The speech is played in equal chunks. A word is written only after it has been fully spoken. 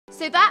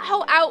So that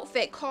whole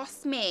outfit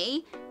cost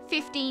me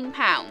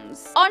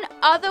 £15. On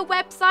other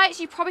websites,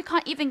 you probably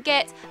can't even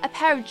get a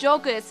pair of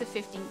joggers for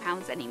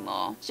 £15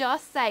 anymore.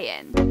 Just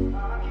saying.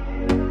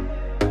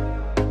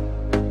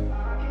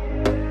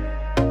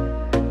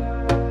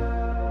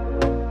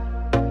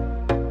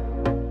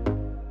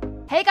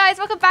 Hey guys,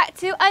 welcome back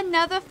to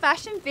another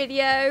fashion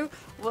video.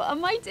 What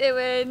am I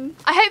doing?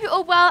 I hope you're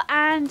all well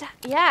and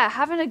yeah,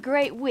 having a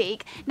great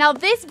week. Now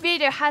this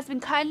video has been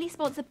kindly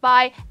sponsored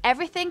by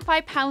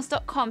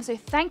everything5pounds.com, so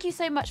thank you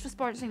so much for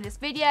sponsoring this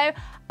video.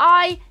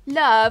 I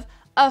love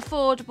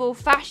affordable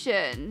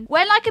fashion.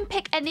 When I can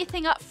pick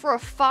anything up for a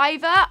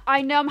 £5,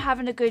 I know I'm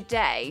having a good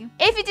day.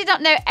 If you did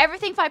not know,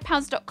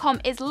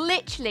 everything5pounds.com is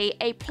literally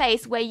a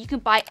place where you can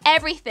buy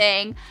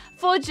everything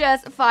for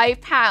just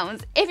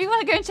 £5. If you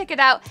want to go and check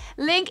it out,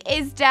 link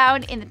is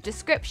down in the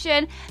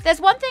description. There's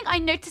one thing I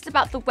noticed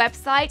about the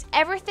website.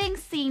 Everything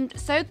seemed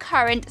so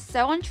current,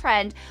 so on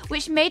trend,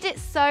 which made it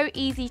so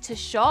easy to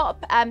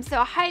shop. So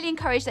I highly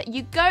encourage that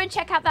you go and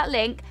check out that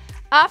link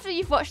after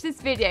you've watched this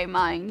video,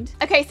 mind.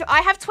 Okay, so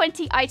I have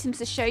 20 items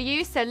to show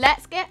you, so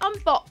let's get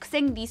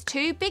unboxing these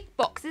two big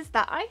boxes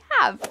that I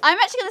have. I'm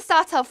actually gonna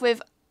start off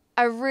with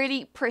a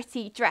really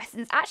pretty dress,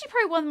 and it's actually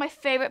probably one of my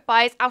favorite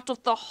buys out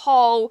of the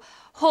whole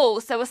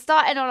haul, so we're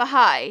starting on a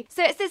high.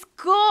 So it's this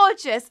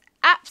gorgeous,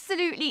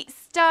 absolutely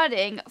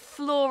stunning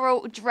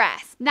floral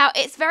dress. Now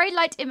it's very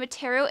light in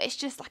material, it's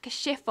just like a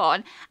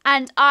chiffon,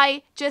 and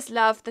I just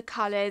love the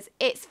colours.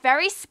 It's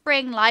very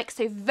spring-like,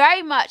 so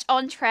very much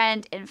on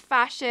trend in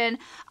fashion.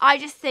 I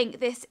just think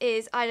this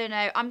is, I don't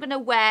know, I'm gonna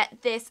wear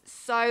this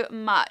so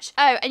much.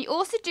 Oh, and you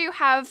also do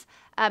have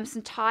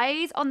some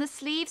ties on the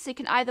sleeve, so you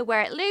can either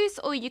wear it loose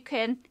or you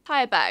can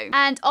tie a bow.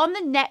 And on the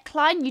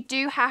neckline, you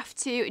do have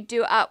to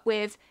do it up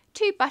with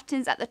 2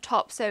 buttons at the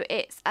top, so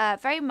it's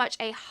very much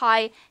a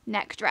high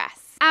neck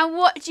dress. And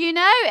what do you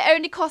know? It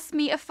only cost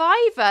me a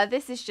 £5.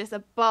 This is just a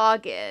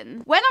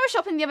bargain. When I was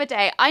shopping the other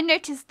day, I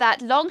noticed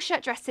that long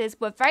shirt dresses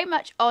were very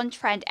much on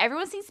trend.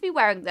 Everyone seems to be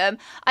wearing them.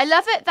 I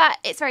love it that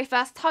it's very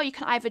versatile. You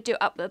can either do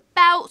it up with a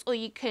belt or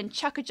you can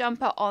chuck a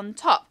jumper on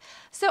top.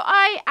 So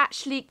I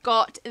actually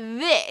got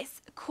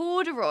this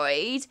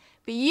corduroyed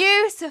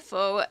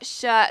beautiful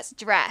shirt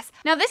dress.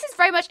 Now this is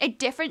very much a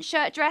different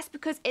shirt dress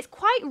because it's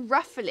quite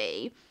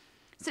ruffly.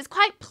 So it's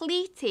quite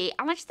pleaty,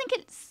 and I just think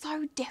it's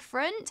so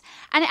different.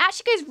 And it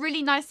actually goes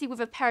really nicely with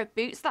a pair of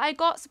boots that I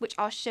got, which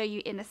I'll show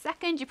you in a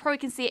second. You probably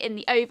can see it in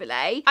the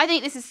overlay. I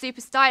think this is super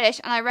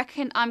stylish, and I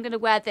reckon I'm going to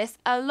wear this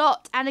a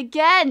lot. And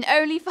again,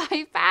 only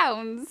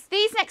 £5.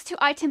 These next two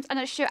items I'm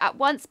going to show at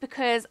once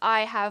because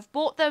I have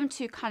bought them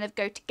to kind of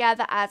go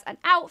together as an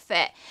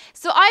outfit.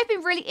 So I've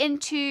been really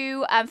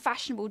into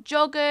fashionable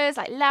joggers,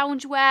 like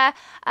loungewear.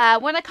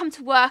 When I come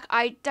to work,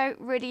 I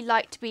don't really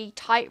like to be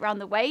tight around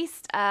the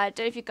waist. Don't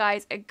know if you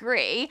guys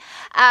agree.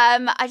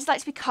 I just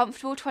like to be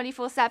comfortable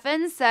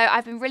 24/7, so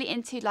I've been really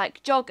into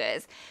like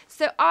joggers.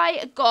 So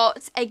I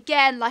got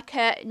again like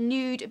a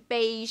nude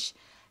beige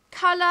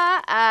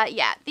color.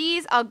 Yeah,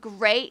 these are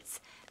great.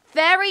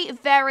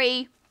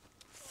 Very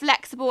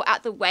flexible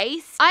at the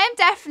waist. I am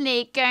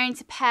definitely going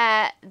to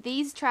pair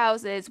these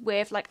trousers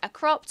with like a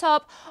crop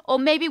top or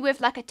maybe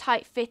with like a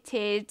tight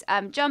fitted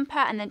jumper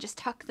and then just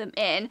tuck them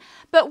in.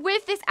 But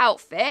with this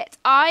outfit,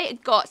 I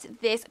got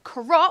this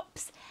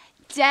crops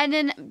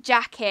denim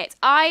jacket.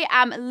 I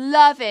am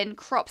loving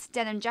crops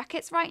denim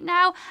jackets right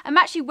now. I'm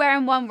actually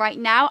wearing one right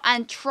now,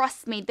 and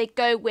trust me, they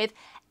go with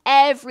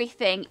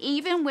everything,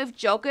 even with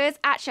joggers.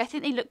 Actually, I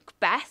think they look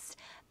best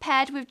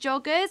paired with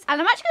joggers. And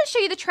I'm actually going to show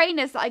you the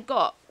trainers that I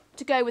got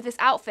to go with this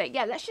outfit.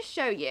 Yeah, let's just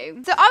show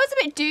you. So I was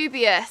a bit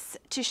dubious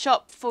to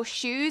shop for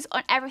shoes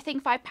on everything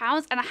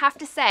 £5, and I have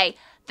to say,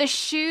 the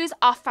shoes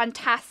are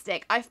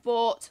fantastic. I've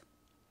bought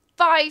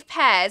 5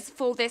 pairs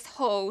for this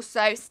haul,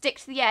 so stick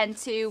to the end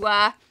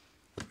to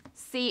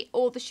see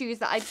all the shoes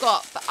that I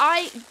got. But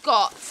I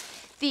got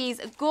these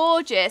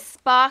gorgeous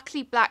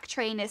sparkly black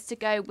trainers to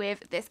go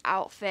with this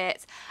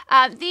outfit.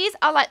 These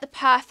are like the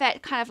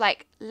perfect kind of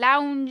like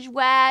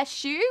loungewear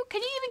shoe.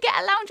 Can you even get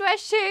a loungewear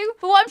shoe?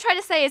 But what I'm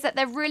trying to say is that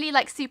they're really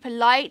like super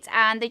light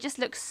and they just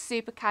look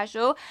super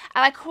casual.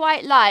 And I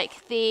quite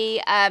like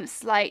the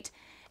slight,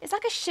 it's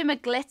like a shimmer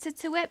glitter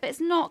to it, but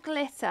it's not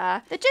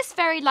glitter. They're just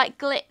very like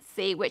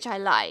glitzy, which I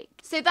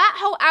like. So that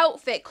whole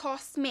outfit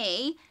cost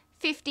me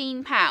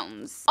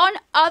 £15. On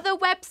other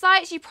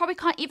websites, you probably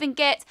can't even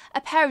get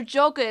a pair of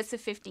joggers for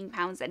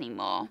 £15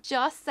 anymore.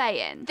 Just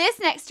saying.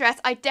 This next dress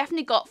I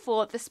definitely got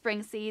for the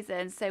spring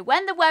season. So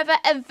when the weather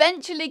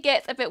eventually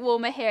gets a bit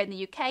warmer here in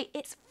the UK,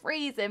 it's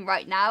freezing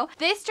right now.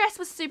 This dress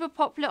was super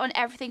popular on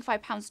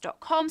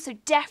everything5pounds.com, so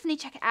definitely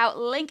check it out.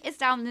 Link is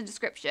down in the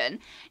description.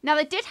 Now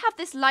they did have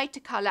this lighter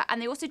colour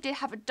and they also did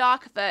have a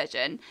darker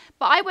version,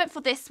 but I went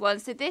for this one.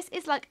 So this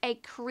is like a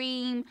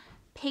cream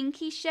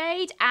pinky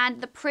shade,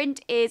 and the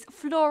print is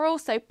floral,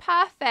 so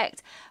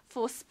perfect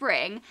for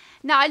spring.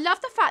 Now, I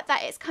love the fact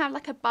that it's kind of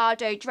like a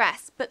Bardo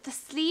dress, but the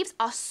sleeves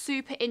are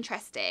super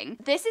interesting.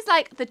 This is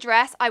like the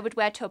dress I would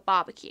wear to a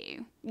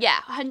barbecue. Yeah,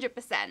 100%.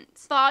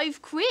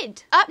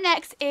 £5. Up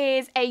next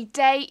is a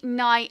date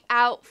night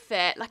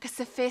outfit, like a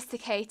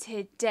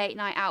sophisticated date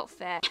night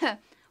outfit.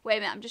 Wait a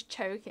minute, I'm just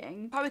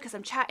choking. Probably because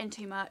I'm chatting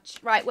too much.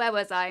 Right, where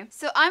was I?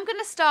 So I'm going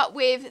to start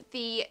with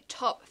the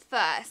top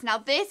first. Now,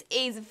 this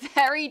is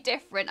very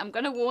different. I'm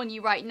going to warn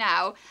you right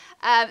now.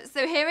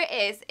 So here it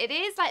is. It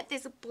is like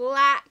this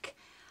black...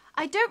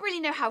 I don't really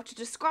know how to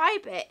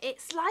describe it.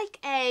 It's like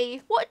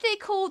a, what do they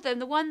call them?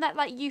 The one that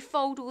like you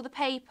fold all the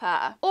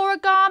paper.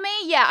 Origami?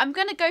 Yeah, I'm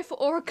gonna go for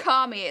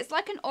origami. It's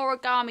like an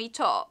origami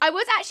top. I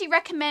would actually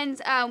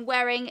recommend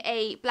wearing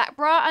a black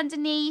bra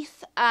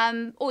underneath,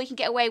 or you can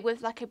get away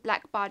with like a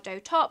black Bardo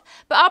top,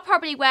 but I'll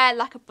probably wear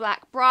like a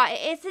black bra.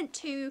 It isn't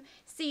too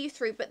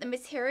see-through, but the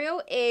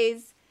material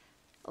is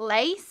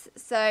lace,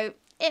 so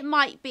it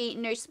might be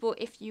noticeable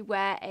if you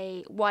wear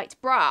a white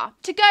bra.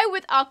 To go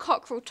with our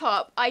cockerel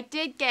top, I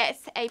did get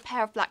a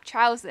pair of black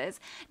trousers.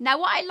 Now,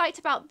 what I liked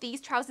about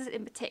these trousers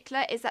in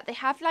particular is that they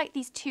have like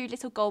these two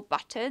little gold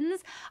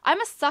buttons.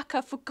 I'm a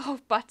sucker for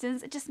gold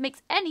buttons. It just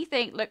makes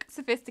anything look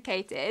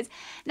sophisticated.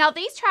 Now,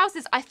 these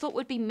trousers I thought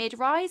would be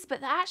mid-rise, but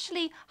they're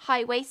actually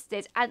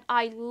high-waisted, and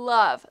I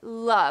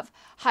love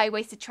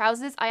high-waisted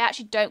trousers. I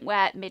actually don't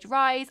wear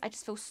mid-rise. I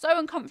just feel so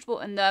uncomfortable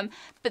in them,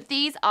 but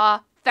these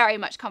are very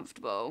much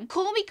comfortable.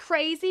 Call me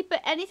crazy,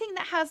 but anything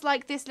that has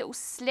like this little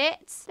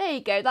slit, there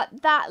you go,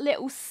 that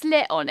little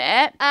slit on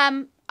it,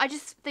 I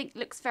just think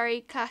looks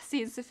very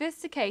classy and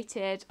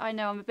sophisticated. I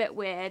know I'm a bit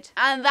weird.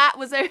 And that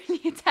was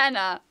only a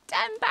tenner.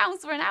 £10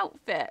 for an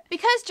outfit.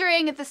 Because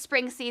during the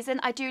spring season,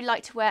 I do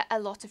like to wear a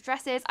lot of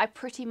dresses. I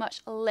pretty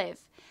much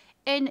live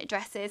in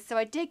dresses. So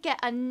I did get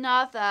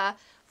another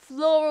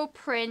floral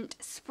print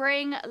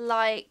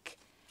spring-like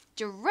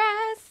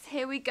dress.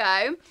 Here we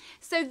go.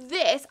 So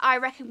this I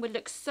reckon would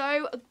look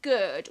so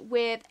good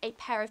with a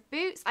pair of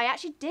boots. I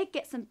actually did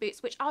get some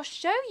boots, which I'll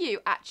show you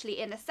actually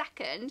in a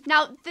second.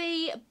 Now,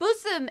 the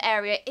bosom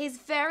area is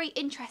very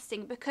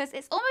interesting because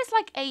it's almost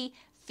like a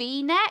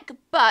V-neck,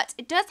 but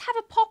it does have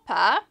a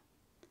popper.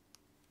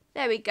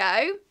 There we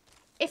go.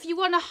 If you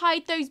want to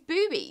hide those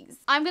boobies.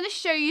 I'm going to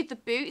show you the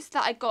boots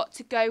that I got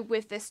to go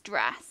with this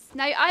dress.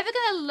 Now, you're either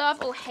going to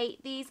love or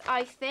hate these,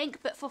 I think,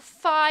 but for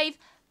 £5,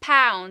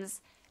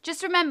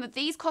 just remember,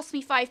 these cost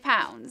me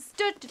 £5.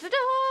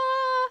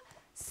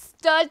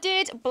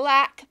 Studded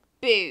black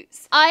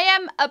boots. I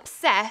am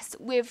obsessed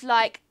with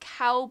like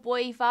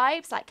cowboy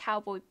vibes, like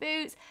cowboy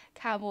boots,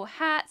 cowboy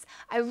hats.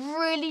 I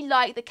really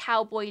like the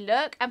cowboy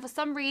look, and for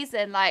some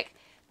reason, like,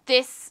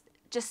 this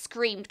just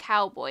screamed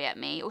cowboy at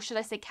me, or should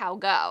I say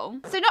cowgirl.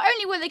 So not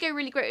only will they go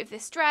really great with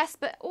this dress,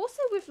 but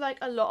also with like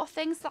a lot of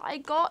things that I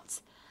got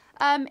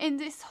in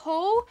this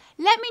haul.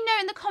 Let me know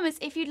in the comments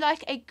if you'd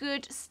like a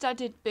good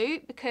studded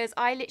boot, because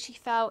I literally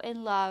fell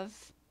in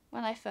love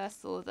when I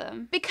first saw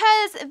them.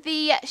 Because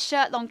the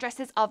shirt long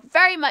dresses are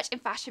very much in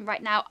fashion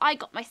right now, I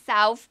got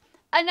myself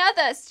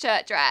another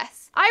shirt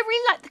dress. I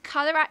really like the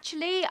colour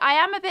actually. I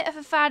am a bit of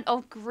a fan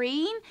of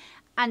green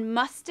and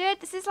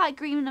mustard. This is like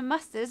green and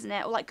mustard, isn't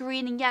it? Or like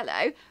green and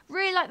yellow.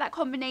 Really like that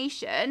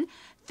combination.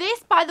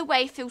 This, by the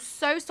way, feels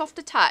so soft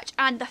to touch,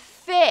 and the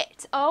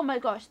fit, oh my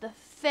gosh, the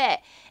fit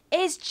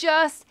is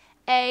just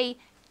a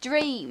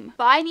dream.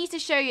 But I need to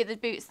show you the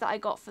boots that I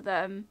got for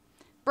them.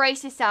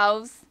 Brace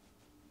yourselves,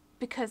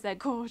 because they're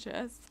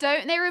gorgeous.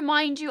 Don't they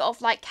remind you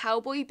of like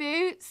cowboy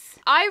boots?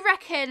 I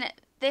reckon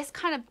this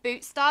kind of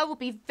boot style will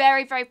be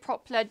very, very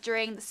popular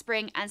during the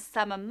spring and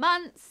summer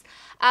months.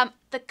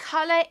 The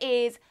colour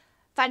is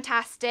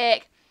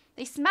fantastic.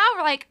 They smell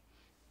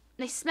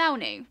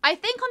new. I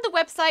think on the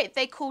website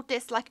they called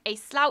this like a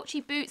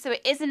slouchy boot, so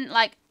it isn't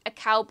like a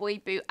cowboy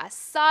boot as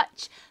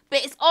such,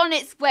 but it's on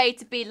its way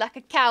to be like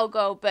a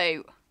cowgirl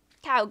boot.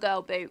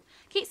 Cowgirl boot.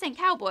 Keep saying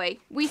cowboy.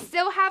 We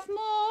still have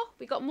more.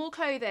 We got more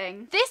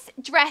clothing. This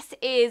dress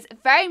is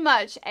very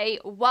much a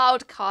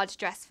wild card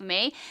dress for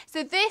me.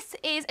 So this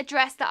is a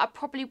dress that I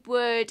probably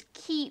would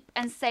keep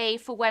and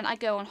save for when I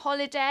go on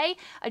holiday.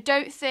 I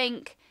don't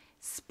think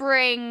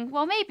spring,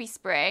 well, maybe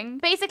spring.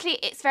 Basically,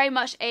 it's very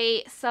much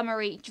a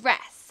summery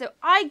dress. So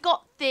I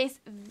got this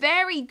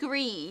very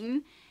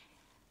green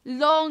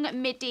long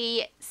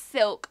midi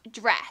silk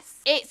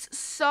dress. It's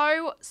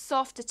so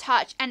soft to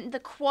touch, and the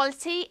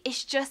quality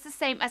is just the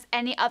same as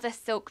any other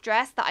silk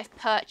dress that I've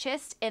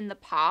purchased in the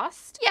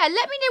past. Yeah,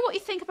 let me know what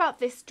you think about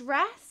this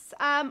dress.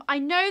 I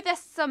know there's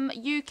some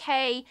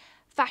UK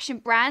fashion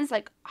brands,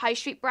 like high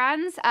street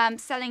brands,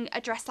 selling a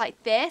dress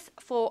like this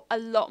for a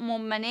lot more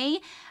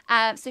money.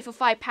 So for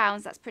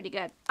 £5, that's pretty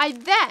good. I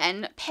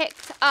then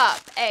picked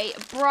up a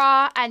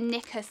bra and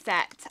knicker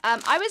set.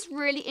 I was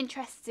really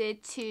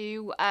interested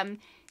to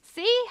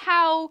see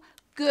how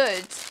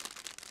good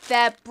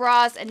their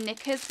bras and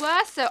knickers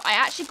were. So I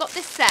actually got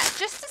this set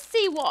just to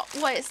see what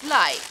it's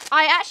like.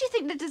 I actually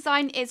think the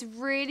design is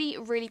really,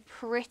 really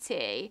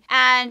pretty.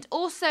 And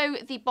also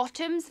the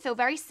bottoms feel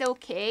very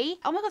silky.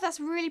 Oh my god, that's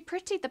really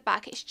pretty, the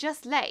back. It's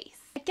just lace.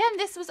 Again,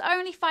 this was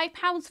only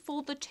 £5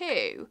 for the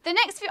two. The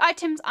next few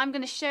items I'm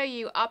going to show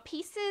you are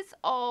pieces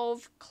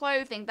of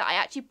clothing that I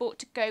actually bought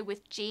to go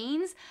with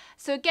jeans.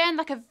 So again,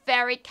 like a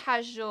very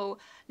casual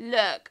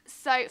look.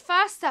 So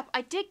first up,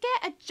 I did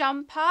get a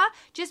jumper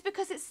just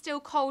because it's still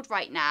cold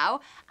right now.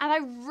 And I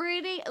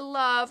really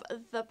love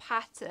the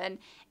pattern.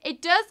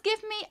 It does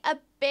give me a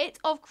bit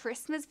of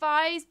Christmas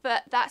vibes,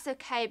 but that's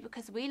okay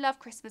because we love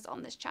Christmas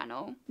on this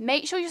channel.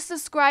 Make sure you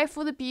subscribe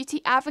for the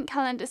Beauty Advent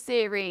Calendar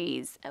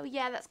series. Oh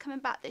yeah, that's coming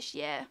back this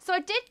year. So I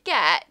did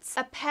get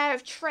a pair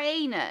of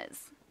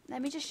trainers.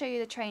 Let me just show you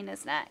the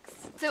trainers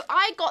next. So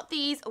I got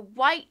these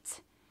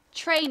white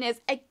trainers,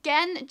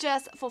 again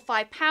just for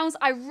 £5.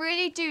 I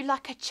really do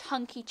like a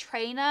chunky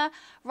trainer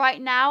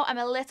right now. I'm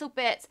a little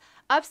bit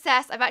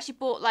obsessed. I've actually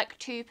bought like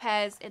 2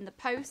 pairs in the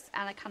post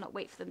and I cannot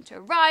wait for them to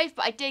arrive,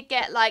 but I did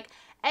get like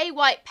a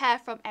white pair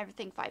from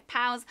Everything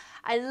 £5.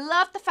 I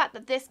love the fact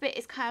that this bit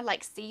is kind of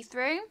like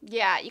see-through.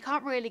 Yeah, you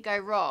can't really go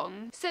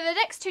wrong. So the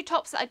next 2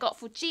 tops that I got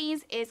for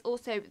jeans is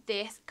also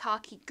this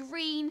khaki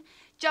green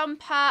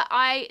jumper.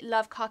 I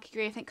love khaki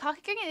green. I think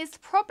khaki green is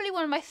probably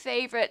one of my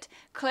favourite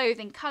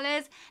clothing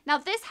colours. Now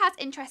this has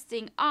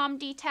interesting arm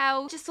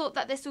detail. Just thought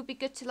that this would be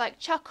good to like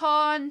chuck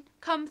on,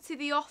 come to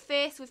the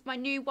office with my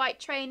new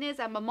white trainers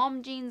and my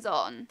mom jeans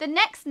on. The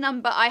next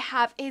number I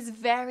have is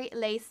very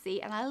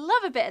lacy and I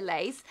love a bit of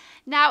lace.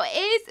 Now it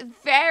is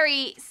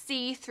very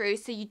see-through,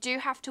 so you do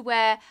have to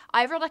wear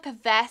either like a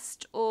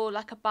vest or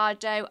like a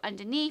bardeau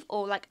underneath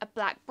or like a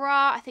black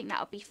bra. I think that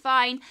would be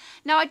fine.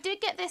 Now I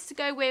did get this to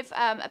go with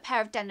a pair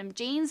of denim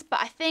jeans, but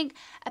I think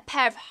a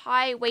pair of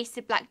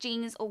high-waisted black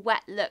jeans or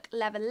wet look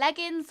leather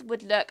leggings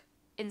would look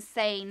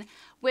insane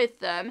with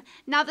them.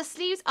 Now the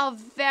sleeves are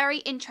very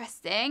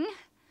interesting.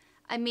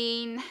 I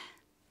mean,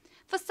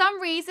 for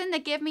some reason they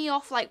give me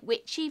off like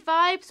witchy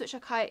vibes, which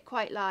I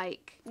quite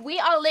like. We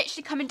are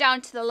literally coming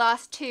down to the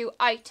last 2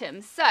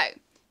 items. So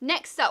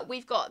next up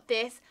we've got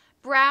this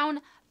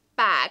brown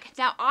bag.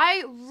 Now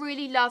I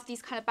really love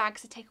these kind of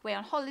bags to take away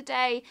on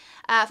holiday.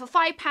 For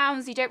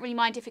 £5 you don't really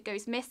mind if it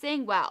goes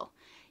missing. Well,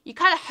 you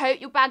kind of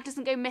hope your bag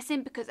doesn't go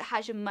missing because it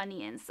has your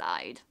money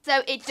inside.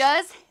 So it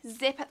does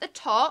zip at the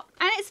top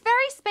and it's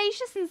very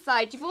spacious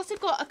inside. You've also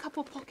got a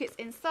couple pockets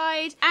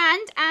inside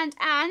and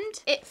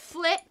it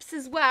flips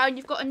as well, and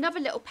you've got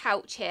another little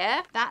pouch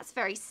here. That's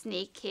very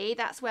sneaky.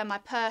 That's where my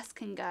purse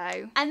can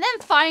go. And then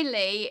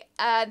finally,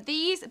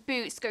 these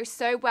boots go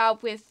so well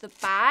with the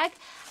bag.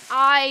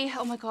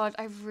 Oh my god,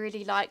 I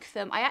really like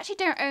them. I actually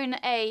don't own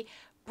a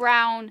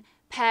brown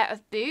pair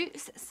of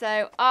boots,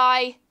 so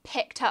I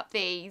picked up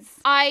these.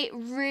 I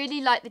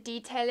really like the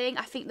detailing.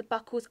 I think the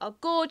buckles are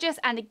gorgeous,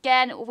 and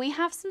again we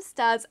have some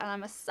studs and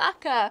I'm a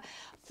sucker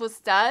for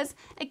studs.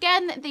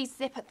 Again, these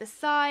zip at the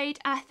side,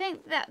 and I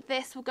think that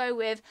this will go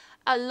with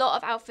a lot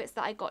of outfits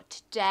that I got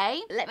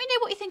today. Let me know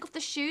what you think of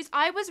the shoes.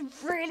 I was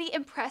really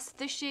impressed with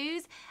the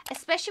shoes,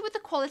 especially with the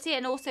quality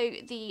and also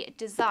the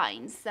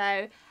design.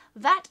 So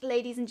that,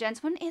 ladies and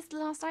gentlemen, is the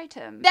last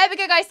item. There we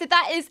go, guys. So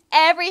that is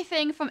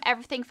everything from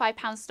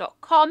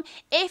everything5pounds.com.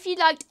 If you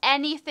liked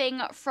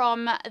anything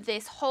from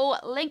this haul,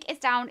 link is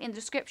down in the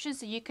description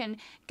so you can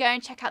go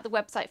and check out the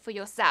website for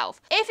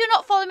yourself. If you're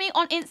not following me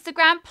on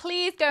Instagram,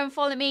 please go and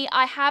follow me.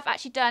 I have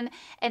actually done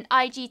an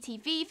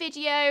IGTV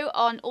video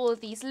on all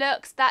of these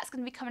looks. That's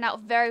going to be coming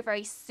out very,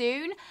 very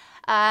soon.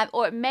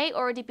 Or it may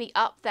already be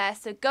up there,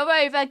 so go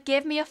over,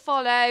 give me a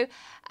follow,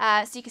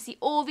 so you can see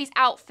all these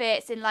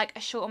outfits in like a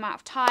short amount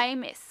of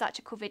time. It's such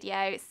a cool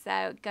video,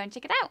 so go and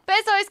check it out. But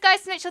as always,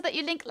 guys, make sure that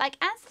you like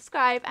and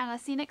subscribe, and I'll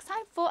see you next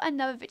time for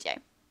another video.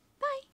 Bye.